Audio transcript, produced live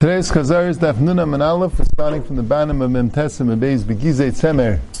Today's Chazar is Daf Nun Amud Aleph. We're starting from the bottom of Mem Tesem and Beis Begizei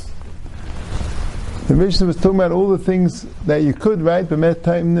Tzemer. The Mishnah was talking about all the things that you could write Bemet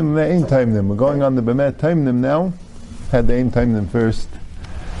Taimnim and Ein Taimnim. We're going on the Bemet Taimnim now. Had the Ein Taimnim first.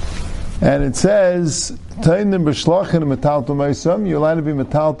 And it says, Taimnim B'shlachin Metalto Meisam. You're allowed to be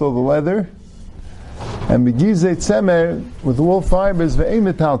Metalto the leather. And Begizei Tzemer with wool fibers Ve'ein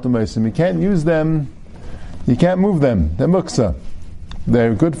Metalto Meisam. You can't use them. You can't move them. They're muksa.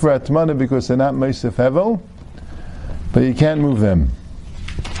 They're good for atmana because they're not meisef hevel, but you can't move them.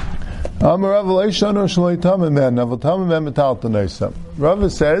 Rava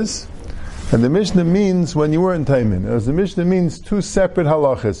says, and the Mishnah means when you were in Taimin. As the Mishnah means two separate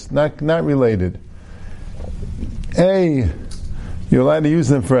halachas, not related. A, you're allowed to use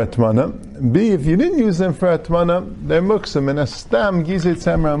them for atmana. B, if you didn't use them for atmana, they're muksa. And astam gizet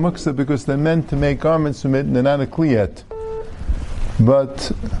samra muksa because they're meant to make garments from it and they're not a kli yet.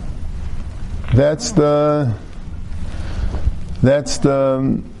 But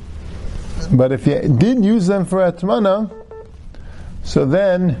but if you did use them for atmana, so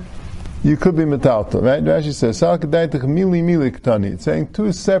then you could be metalto, right? Rashi says, it's saying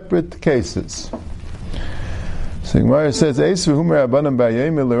two separate cases. So Gemara says, the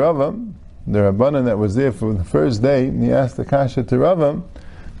Rabbanan that was there for the first day, and he asked the kasha to Rava.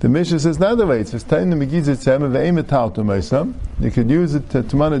 The Mishnah says another way. It says, you could use it to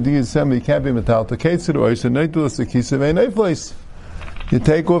Tmana Digizet, you can't be metalto. You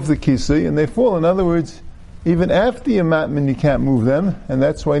take off the kisi and they fall. In other words, even after your matman you can't move them, and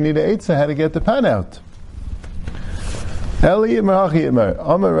that's why you need an eitzah how to get the pan out.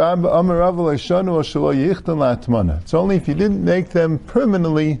 It's only if you didn't make them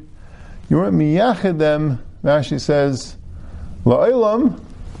permanently, you weren't miyached them, Rashi says, la'olam,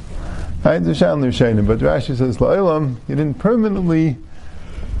 but Rashi says, la'olam, you didn't permanently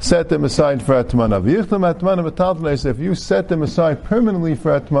set them aside for atmana. If you set them aside permanently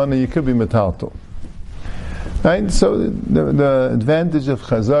for atmana, you could be metalto. Right? So the advantage of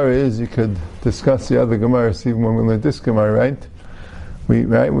Chazar is you could discuss the other Gemaras even when we learn this Gemara, right? We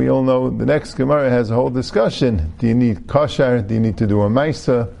all know the next Gemara has a whole discussion. Do you need kosher? Do you need to do a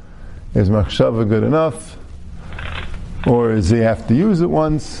maisa? Is machshava good enough? Or does he have to use it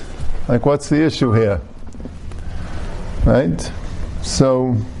once? Like, what's the issue here? Right?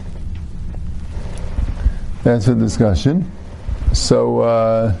 So, that's the discussion.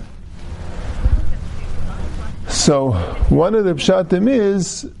 So one of the pshatim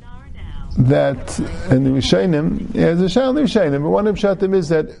is that, and the Rishonim, there's a shal in the Rishonim, but one of the pshatim is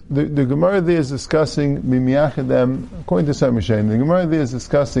that the Gemara there is discussing miyachadem, according to some Rishonim, the Gemara there is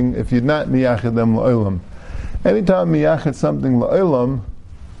discussing if you're not miyachadem la'olam. Anytime miyachad something la'olam,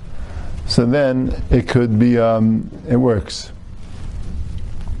 so then it could be, it works.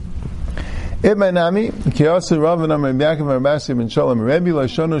 Ibn Kiyasa Rav and Rabbi Yaakov and Rabbi ben Shalom Rabbi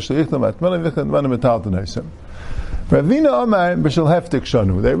Lashonu Shlichtam Atmana Vichat Mana Metaltanaysim. Ravina Omar B'Shel Heftik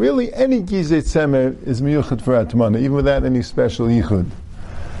Shonu. That really any Gizet Semer is miyuchad for Atmana, even without any special yichud.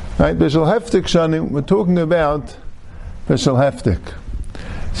 Right? B'Shel Heftik Shonu. We're talking about B'Shel Heftik.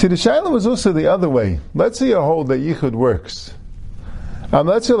 See, the Shaila was also the other way. Let's say you hold that yichud works.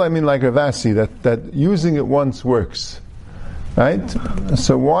 Let's say, like Ravasi, that using it once works. Right?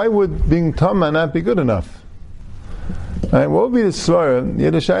 So why would being Tama not be good enough? Right? What would be the svara?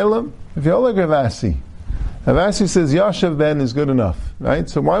 Yedashaylam? If you hold like Ravasi says Yashav Ben is good enough. Right?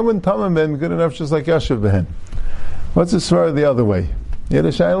 So why wouldn't Tama Ben be good enough just like Yashav Ben? What's the svara the other way?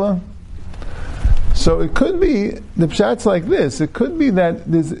 Yedashaylam? So it could be, the pshat's like this, it could be that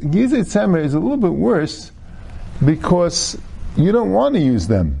this Gizet Semer is a little bit worse because you don't want to use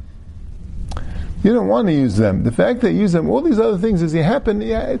them. You don't want to use them. The fact that you use them, all these other things, it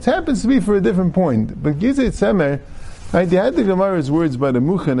happens to be for a different point. But Gizet Semer, right, they had the Gemara's words by the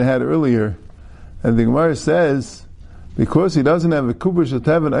Muchan I had earlier, and the Gemara says, because he doesn't have a kubash of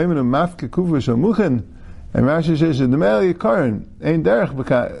Tevin, I'm going to mafke kubash of Muchan, and Rashi says, the Meli Karan, ain't derech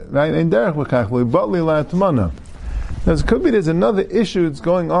b'kach, right, ain't derech b'kach, but la t'mana. Now, it could be there's another issue that's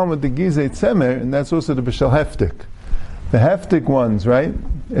going on with the Gizet Semer, and that's also the B'Shel Heftik. The Heftik ones, right?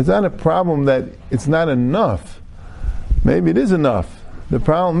 It's not a problem that it's not enough. Maybe it is enough. The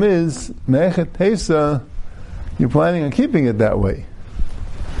problem is, Me'echet Tesa, you're planning on keeping it that way.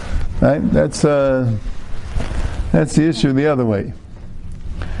 Right? That's the issue the other way.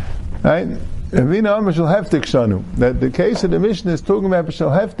 Right? Ravina Amar B'Shel Heftik Shanu. That the case of the Mishnah is talking about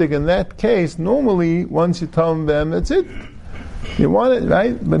B'Shel Heftik. In that case, normally, once you tell them, that's it. You want it,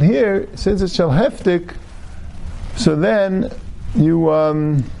 right? But here, since it's Shel Heftik, so then you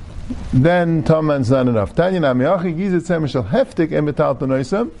then Taman's not enough. Tanya Namiachi Gizet Semer Shel Heftik and Metal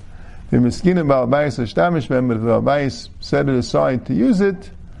Tanoisam. The Miskina Baal Bayis Hashtamish Mem, but the Baal Bayis set it aside to use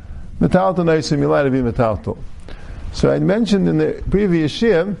it. Metal Tanoisam, you're allowed to be Metal. So I mentioned in the previous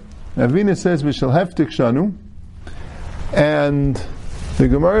Shir, Avina says we shall Heftik Shanu, and the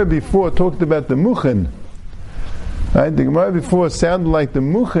Gemara before talked about the Muchen. Right? The Gemara before sounded like the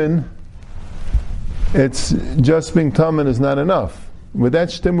Muchen, it's just being Taman is not enough. Would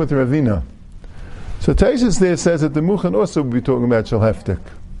that stem with Ravina? So Taisus there says that the Muchen also would be talking about Shal Heftik.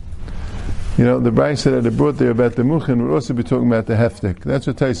 You know, the Brisa that they brought there about the Muchen would also be talking about the Heftik. That's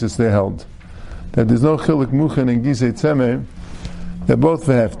what Taisus there held. That there's no Chiluk Muchen and Gizei Tzemer. They're both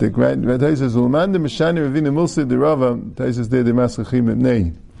for Heftik, right? Taisus Ulman de Mishani Ravina Milsi de Rava. Taisus there de Maschachim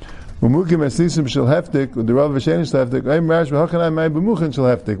Ibnei. Umukim Eslisim Shal Heftik, the Rava Vasheni Shal Heftik. I'm Rash V'Hachanai Mai B'Muchen Shal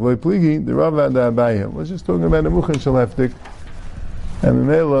Heftik. V'Loi Pligi the Rava and the Abaya. We're just talking about the Muchen Shal Heftik. And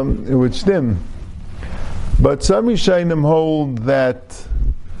Memelam, it would stem. But some Yishayim hold that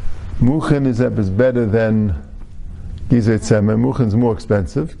Muchen is better than Gizei Tzemer. Muchen's more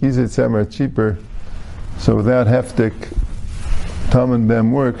expensive. Gizei Tzemer are cheaper. So without Heftik, Tam and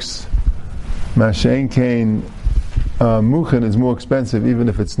Bem works. Mashain Kain, Muchen is more expensive even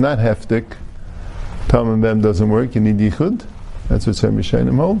if it's not Heftik. Tam and Bem doesn't work. You need Yichud. That's what some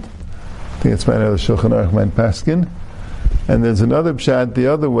Yishayim hold. I think it's Ma'anel Shulchan Aruch Man Paskin. And there's another pshat the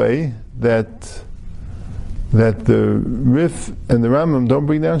other way that the Rif and the Rambam don't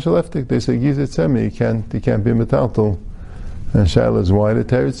bring down Shaleftik. They say Gizet Semi, you can't be metaltal. And Shaila is why the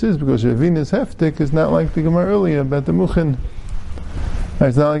Teretz is because Ravina's Heftik is not like the Gemara earlier about the Muchen.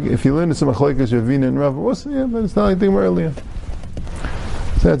 It's not like if you learn some Machlekes Ravina and Rav, yeah, but it's not like the Gemara earlier.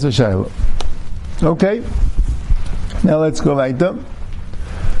 So that's a Shaila. Okay, now let's go weiter.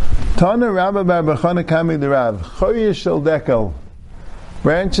 Tana Rabba Bar Bechana Kami the Rav Choyesh Shel Dekel,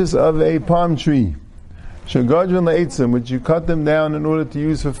 branches of a palm tree, Shagadron La'etzim, which you cut them down in order to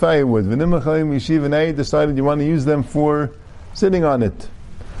use for firewood. V'nim Chalim Yeshiv and Ei decided you want to use them for sitting on it.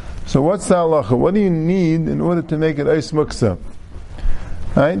 So what's the halacha? What do you need in order to make it Eis Muksa?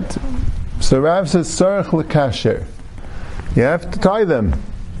 Right? So Rav says Sarach L'Kasher. You have to tie them.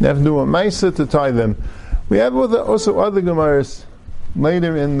 You have to do a Maisa to tie them. We have also other Gemaras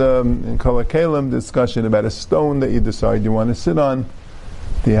later in Kol HaKelim discussion about a stone that you decide you want to sit on.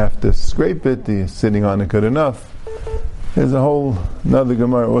 Do you have to scrape it? Are you sitting on it good enough? There's a whole another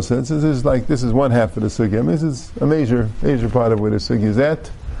Gemara also. This is one half of the sugya. I mean, this is a major part of where the sugya is at.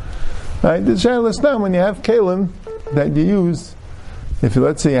 Right? The shaila stone when you have kelim that you use. If you,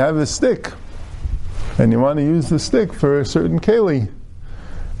 let's say you have a stick and you want to use the stick for a certain keli,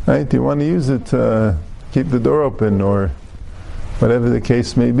 right? You want to use it to keep the door open or whatever the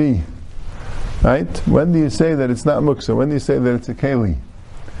case may be, right? When do you say that it's not muksa? When do you say that it's a keli?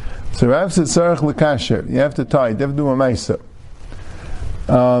 So Rav said sarach l'kasher. You have to tie. You have to do a ma'isa.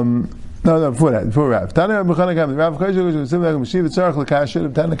 Before Rav. Tana Rav B'chana Kam. Rav Chayshuk was saying Mashiv sarach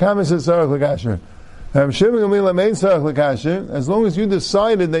l'kasher. Tana Kam says sarach l'kasher. As long as you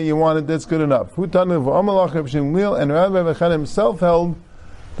decided that you wanted, that's good enough. And Rav B'chana himself held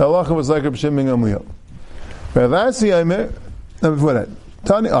the halacha was like Rav Shimon Gamliel. Rav Asi Aimer. Before that,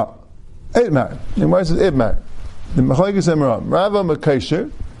 Tani Itmar. The Gemara says Itmar. The Machlekes Emram. Rav Mekasher.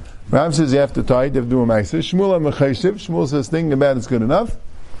 Rav says you have to tie. You have to do a ma'aser. Shmuel Mekasher. Shmuel says thinking about it's good enough.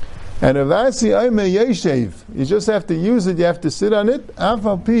 And Rav Asi Aimer Yeshev. You just have to use it. You have to sit on it.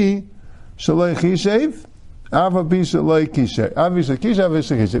 Afal pi shaloi chishev. Afal pi shaloi kishev. Avisha kishev.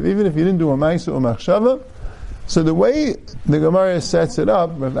 Avisha kishev. Even if you didn't do a ma'aser or machshava. So the way the Gemara sets it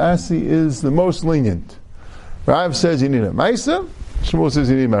up, Rav Asi is the most lenient. Rav says you need a ma'isa. Shmuel says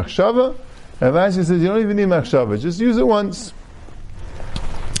you need machshava. Rav Asi says you don't even need machshava. Just use it once.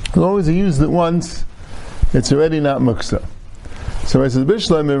 As long as you use it once, it's already not muksa. So it says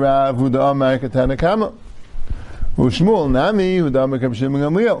Bishlam Rav Huda Amar Katana Kama. Ushmuel Nami Huda Amar Kab Shimon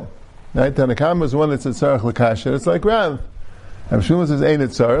Gamliel. Right? Tanakama is the one that says Sarach L'Kasher. It's like Rav. And Shmuel says Ein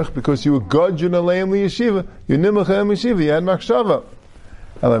it Sarach because you were God Junaleim L'Yeshiva. You Nimachem Yeshiva. You had machshava.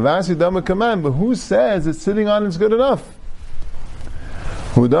 Alavasi Dama Kaman, but who says it's sitting on it's good enough?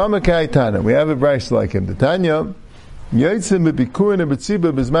 Hudama Kaitana. We have a Bryce like him. The Tanya, Yitzim Bikurin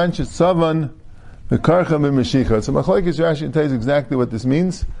Betziba Bizmanchit Savan Bekarcha Mimeshicha. So Machlekes Rashi tells exactly what this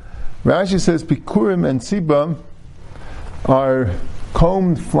means. Rashi says Bikurim and Tziba are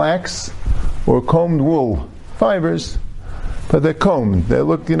combed flax or combed wool fibers, but they're combed. They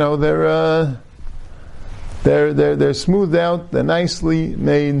look, they're smoothed out, they're nicely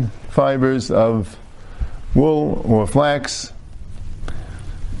made fibers of wool or flax,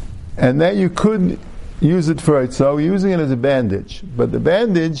 and that you could use it for it. So using it as a bandage. But the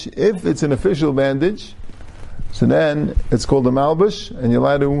bandage, if it's an official bandage, so then it's called a malbush, and you're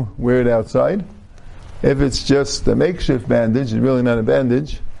allowed to wear it outside. If it's just a makeshift bandage, it's really not a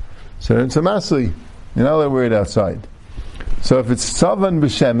bandage, so then it's a masli. You're not allowed to wear it outside. So if it's tzavan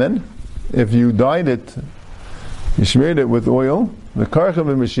b'shemen, if you dyed it, you smeared it with oil, the karcha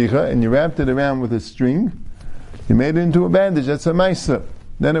b'mashicha, and you wrapped it around with a string, you made it into a bandage, that's a maisa.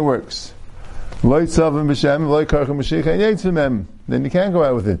 Then it works. Loy tzavan b'shemen, loy karcha b'mashicha, and yitzimem. Then you can't go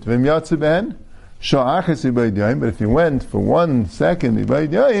out with it. V'im yatsa ben, sha'achas ibayid yayim, but if you went for 1 second, ibayid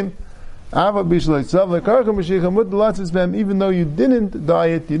yayim, even though you didn't dye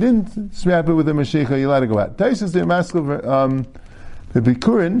it, you didn't swap it with a mashicha, you let it go out. Taisus the Maskil, the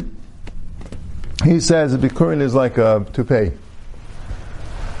Bikurin, he says the Bikurin is like a toupee.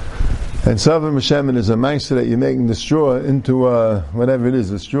 And Savar Meshemin is a meiser that you're making the straw into whatever it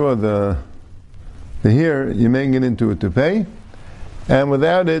is, the straw, the hair, you're making it into a toupee. And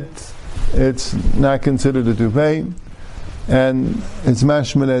without it, it's not considered a toupee. And it's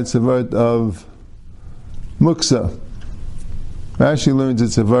mashma that it's a word of muksa. Rashi learns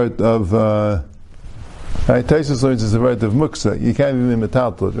it's a word of Taisus learns it's a word of muksa. You can't even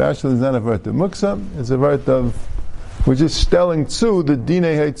metaltal it. Rashi learns not a word of muksa, it's a word of, we're just telling to the dine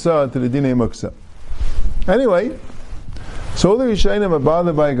heitzah to the dine muksa. Anyway, so all the Rishayim are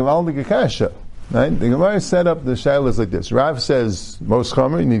bothered by Gavaldik Akasha. Right? The Gemara set up the shaylas like this. Rav says most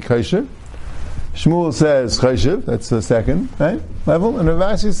chamer, you need kosher. Shmuel says chayshiv, that's the second level, and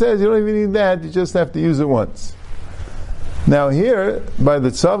Rav Ashi says you don't even need that, you just have to use it once. Now here, by the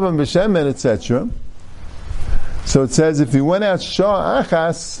tzavam b'shemen, etc., so it says if you went out shah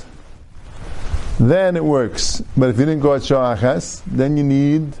achas, then it works. But if you didn't go out shah achas, then you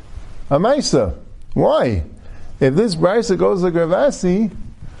need a maisa. Why? If this brisa goes like Rav Ashi,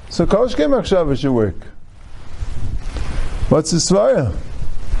 so koshke machshava should work. What's the svara?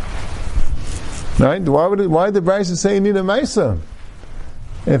 Right? Why did the Brisa say you need a Maisa?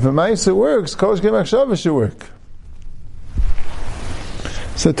 If a Maisa works, Kosh Machshava should work.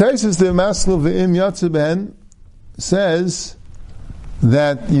 So Taisus the Maskil V'im Yatsa Ben says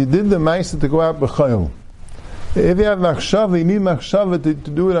that you did the Maisa to go out b'chayil. If you have Machshava, you need Machshava to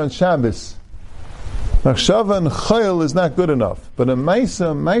do it on Shabbos. Machshava and Chayil is not good enough. But a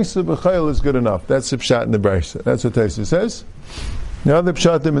Maisa b'chayil is good enough. That's the pshat in the Brisa. That's what Taisus says. The other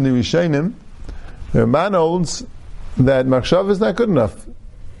pshatim in the Rishayim, the Ramban holds that machshava is not good enough.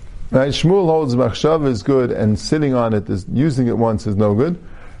 Right? Shmuel holds machshava is good and sitting on it, using it once is no good.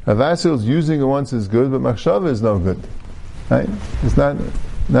 Rav Ashi holds using it once is good, but machshava is no good. Right? It's not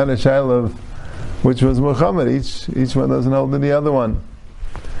a child of which was Muhammad. Each one doesn't hold to the other one.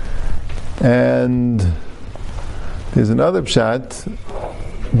 And there's another pshat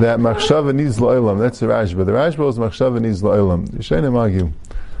that machshava needs lo'olam. That's the Rashba. The Rashba holds machshava needs lo'olam. The Shainim argue.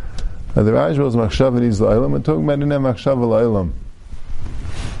 The Rashba is machshava needs la'olam. We're talking about in machshava la'olam.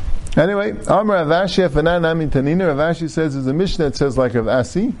 Anyway, Amar Rav Ashi Afanan Amin Tanina. Rav Ashi says there's a Mishnah that says like Rav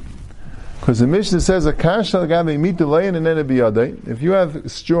Asi, because the Mishnah says a kasha gabe mita layin and then a biyadei. If you have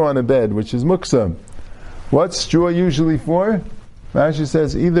straw on a bed, which is muksa, what's straw usually for? Rav Ashi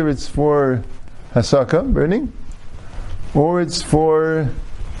says either it's for hasaka, burning, or it's for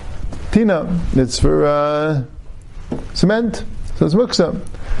tina, it's for cement. So it's muksa.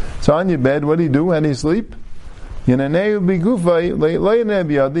 So on your bed, what do you do? How do you sleep? You can't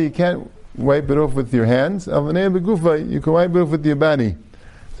wipe it off with your hands. You can wipe it off with your body.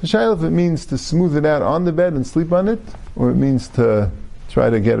 So shayla, if it means to smooth it out on the bed and sleep on it, or it means to try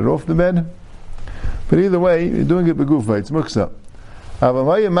to get it off the bed. But either way, you're doing it begufa, it's muksa.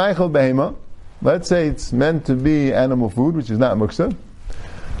 Let's say it's meant to be animal food, which is not muksa.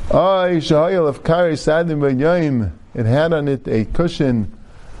 It had on it a cushion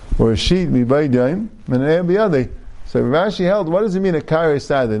or a sheet, so Rashi held, what does it mean a kare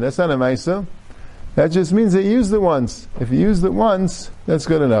sadin? That's not a maisa. That just means that you used it once. If you used it once, that's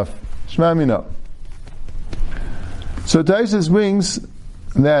good enough. Shema mina. So Taisus brings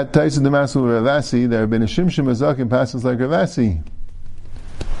that Taisus the Maskil Rav Ashi, there have been a shimshim azakim passes like Rav Ashi.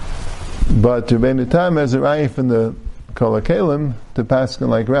 But Rabbeinu Tam has a rayif in the Kol HaKelim to paskin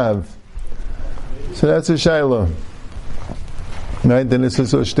like Rav. So that's a shayla. Right? Then it's a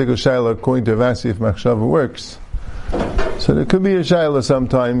shtickle shayla according to Rav Ashi if machshava works. So there could be a shayla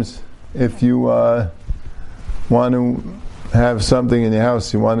sometimes if you want to have something in your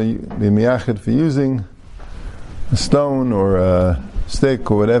house, you want to be miyachid for using a stone or a stick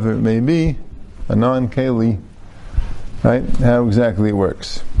or whatever it may be, a non-keli, right? How exactly it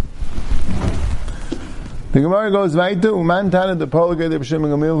works. The Gemara goes weiter, Uman Tana the Polga de B'Shem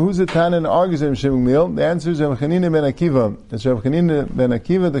Gamil. Who's the Tana and argues in B'Shem Gamil? The answer is Rav Chanina ben Akiva. It's Rav Chanina ben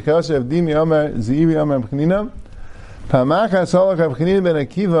Akiva, the Chasser of Dimi Amar, Zeiri Amar Chanina. Pamacha Salach Rav Chanina ben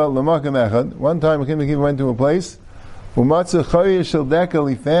Akiva, Lamakam Echad. One time Rav Chanina ben Akiva went to a place, Umatzah Choyer Shel Dekel,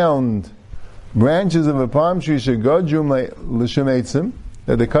 he found branches of a palm tree, Shegodjum L'Shem Eitzim,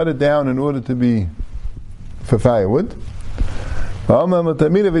 that they cut it down in order to be for firewood. He told us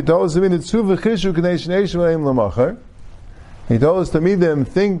to meet them,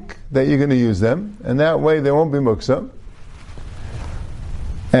 think that you're going to use them, and that way they won't be muksa.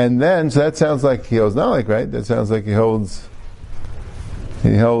 And then, so that sounds like he holds Nalik, right? That sounds like he holds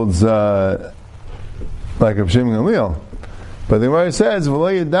like a B'Shem Gamliel. But the Gemara says, so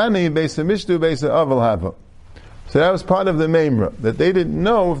that was part of the Memra, that they didn't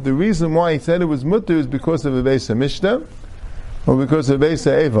know if the reason why he said it was mutter is because of a Beis HaMishta, or because of Beis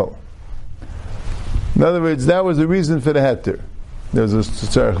HaEvel. In other words, that was the reason for the heter. There was a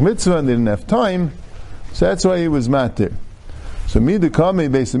tzarech mitzvah and they didn't have time, so that's why he was matir. So midakami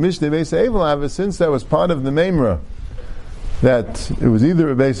Beis HaMishta, Beis HaEvel, since that was part of the Memra, that it was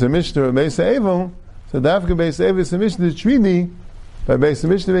either a Beis HaMishta or a Beis HaEvel, so Dafka Beis HaEvel, Beis HaMishta, Tridi, by Beis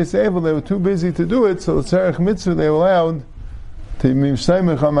HaMishta, Beis HaEvel, they were too busy to do it, so the tzarech mitzvah they were allowed to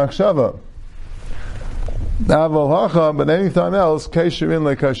mimshayimach HaMachshava. But anytime else, Kesherin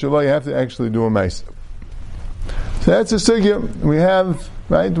like Kashavah, you have to actually do a Maisa. So that's a sugya. We have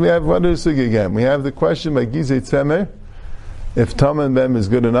what is a sugya again? We have the question by Gizei Tzemer, if Tam and Bem is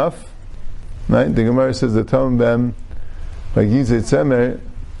good enough. Right? The Gemara says that Tam and Bem by Gizei Tzemer,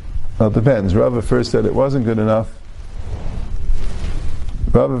 well, it depends. Rava first said it wasn't good enough.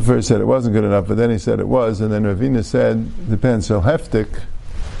 But then he said it was, and then Ravina said, depends. So Heftik,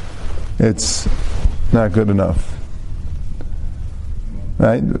 it's not good enough.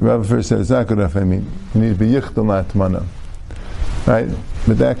 Right? Rabbi first said it's not good enough, you need to be yichtel latmana. Right?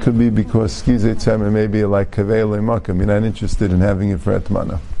 But that could be because skizet tzemer may be like kavei lemakam. You're not interested in having it for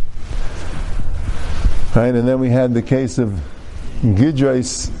atmana. Right? And then we had the case of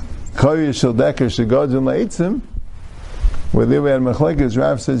Gidrais Koyer Shel Deker Shegodjim La'itzim, where there we had Machlekes.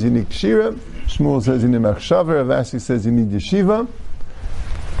 Rav says you need Kshira, Shmuel says you need Machshaver, Avasi says you need Yeshiva,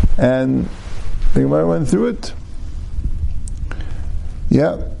 and the Gemara went through it.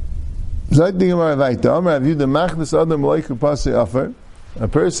 Yeah. A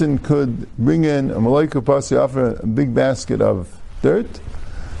person could bring in a Malaika Pasi offer, a big basket of dirt.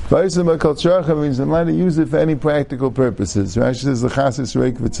 Means I'm allowed to use it for any practical purposes. Rashi says, L'chasis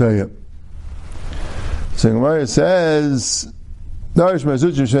reik v'tzayah. So Gemara says, if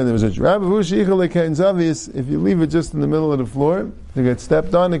you leave it just in the middle of the floor, you get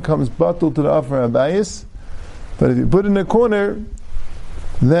stepped on, it comes bottled to the offer abayis. But if you put it in a corner,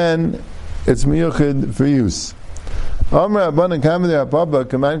 then it's miyuchid for use. That would only go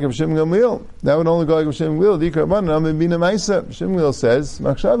like B'Shem Gamliel. B'Shem Gamliel says,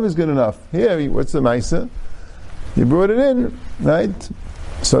 Machshav is good enough. Here, what's the Maisa? You brought it in, right?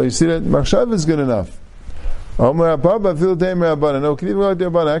 So you see that Machshav is good enough. Something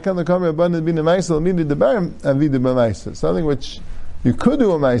which you could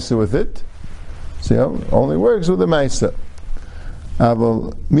do a Maisa with it, so only works with a Maisa.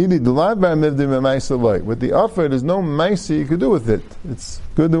 With the offer, there's no Maisa you could do with it. It's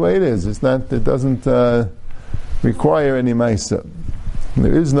good the way it is. It doesn't require any Maisa.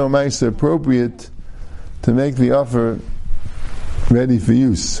 There is no Maisa appropriate to make the offer ready for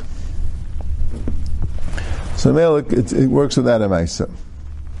use. So it works without a Maisa.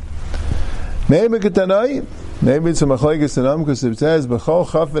 Maybe it's a Machlekes Tanam, because it says, B'chol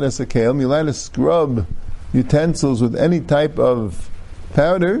chafen es hakel, you're allowed to scrub utensils with any type of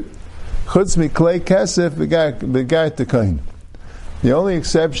powder, chutz miklei kesef b'gar tekain. The only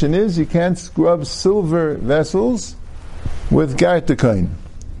exception is you can't scrub silver vessels with gar tekain.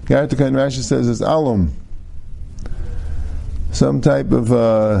 Gar tekain, Rashi says, is alum. Some type of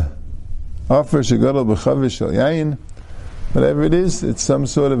offer shegadol b'chavish shel yayin. Whatever it is, it's some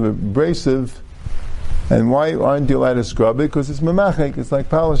sort of abrasive. And why aren't you allowed to scrub it? Because it's memachek. It's like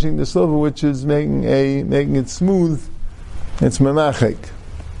polishing the silver, which is making it smooth. It's memachek.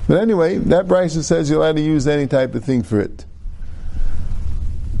 But anyway, that brisa says you're allowed to use any type of thing for it.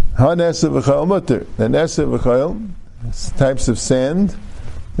 Ha-nesa v'chayil mutter. The nesa v'chayil, types of sand,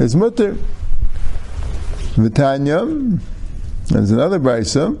 is mutter. V'tanya, there's another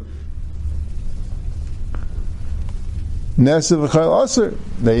brisa. Nesa v'chayil aser.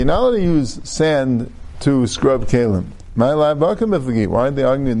 That you're not allowed to use sand to scrub kalim. Why aren't they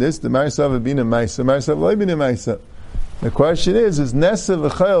arguing this? The Marisav bina Maisa, the question is nesa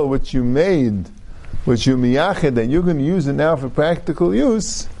v'chayil, which you made which you miyached, that you're going to use it now for practical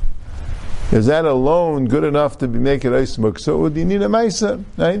use, is that alone good enough to make it ice muksa, or do you need a maisa,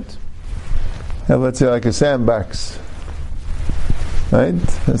 right? And let's say like a sandbox, right?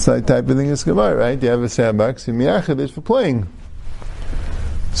 That's the type of thing is gemara, right? You have a sandbox, you miyached it for playing.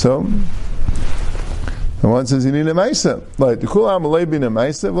 So, and one says you need a maisa. Like the kulam alei bin a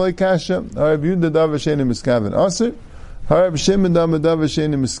maisa v'lei kasha. Harab yud davar sheni miskaven aser. Harab shem davar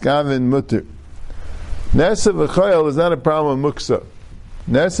sheni miskaven mutter. Nesa v'chayil is not a problem with muksa.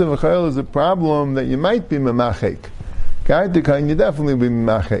 Nesa v'chayil is a problem that you might be memachek. Kaitikain you definitely be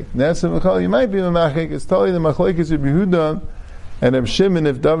memachek. Nesa v'chayil you might be memachek. It's totally the machlekes of Yehuda and Reb Shimon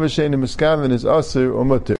if davar sheni miskaven is aser or mutter.